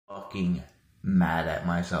fucking mad at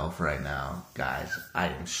myself right now, guys. I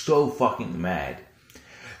am so fucking mad.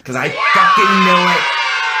 Because I fucking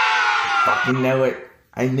knew it.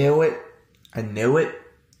 I knew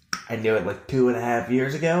it like 2.5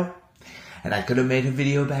 years ago. And I could have made a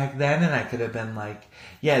video back then, and I could have been like,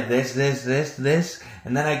 yeah, this.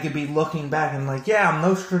 And then I could be looking back and like, yeah, I'm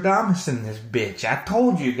Nostradamus in this bitch. I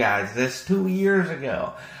told you guys this 2 years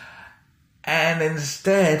ago. And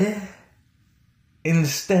instead,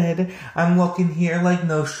 I'm looking here like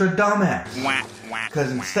Nostradamus.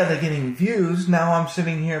 Because instead of getting views, now I'm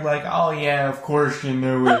sitting here like, oh yeah, of course you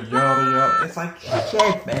knew it, yada yada. It's like,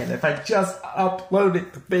 shit, man, if I just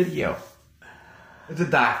uploaded the video. As a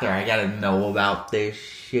doctor, I gotta know about this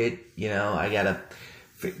shit, you know,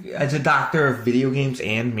 as a doctor of video games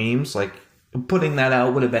and memes, like, putting that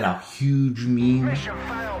out would have been a huge meme.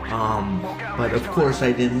 But of course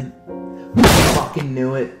I didn't. I fucking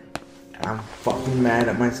knew it. I'm fucking mad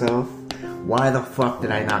at myself. Why the fuck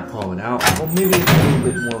did I not call it out? Well, maybe it's a little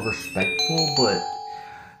bit more respectful, but,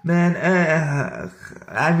 man,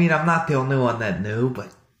 I mean, I'm not the only one that knew,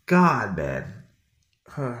 but God, man.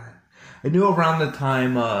 I knew around the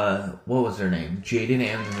time, what was their name? Jaden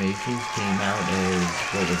Animations came out as,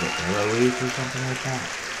 what was it, Arrow or something like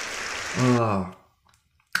that?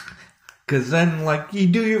 Cause then, like, you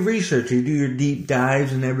do your research, you do your deep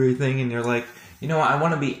dives and everything, and you're like, you know, I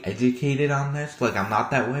want to be educated on this. Like, I'm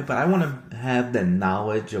not that way, but I want to have the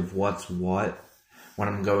knowledge of what's what when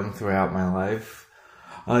I'm going throughout my life.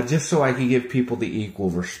 Just so I can give people the equal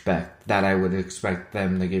respect that I would expect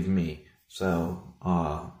them to give me. So,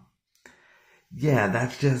 yeah,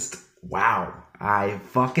 that's just, wow. I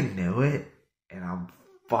fucking knew it, and I'm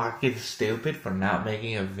fucking stupid for not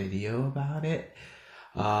making a video about it,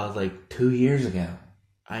 like 2 years ago.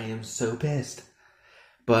 I am so pissed.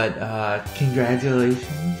 But,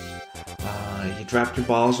 congratulations. You dropped your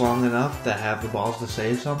balls long enough to have the balls to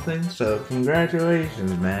say something, so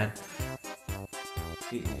congratulations, man.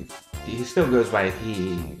 He still goes by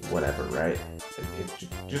he, whatever, right?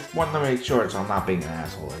 Just wanted to make sure so I'm not being an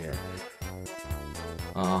asshole here.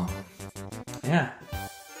 Yeah.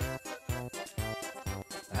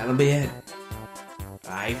 That'll be it.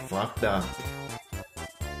 I fucked up.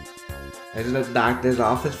 Visit the doctor's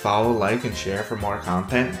office, follow, like, and share for more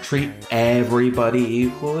content. Treat everybody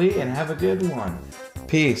equally, and have a good one.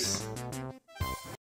 Peace.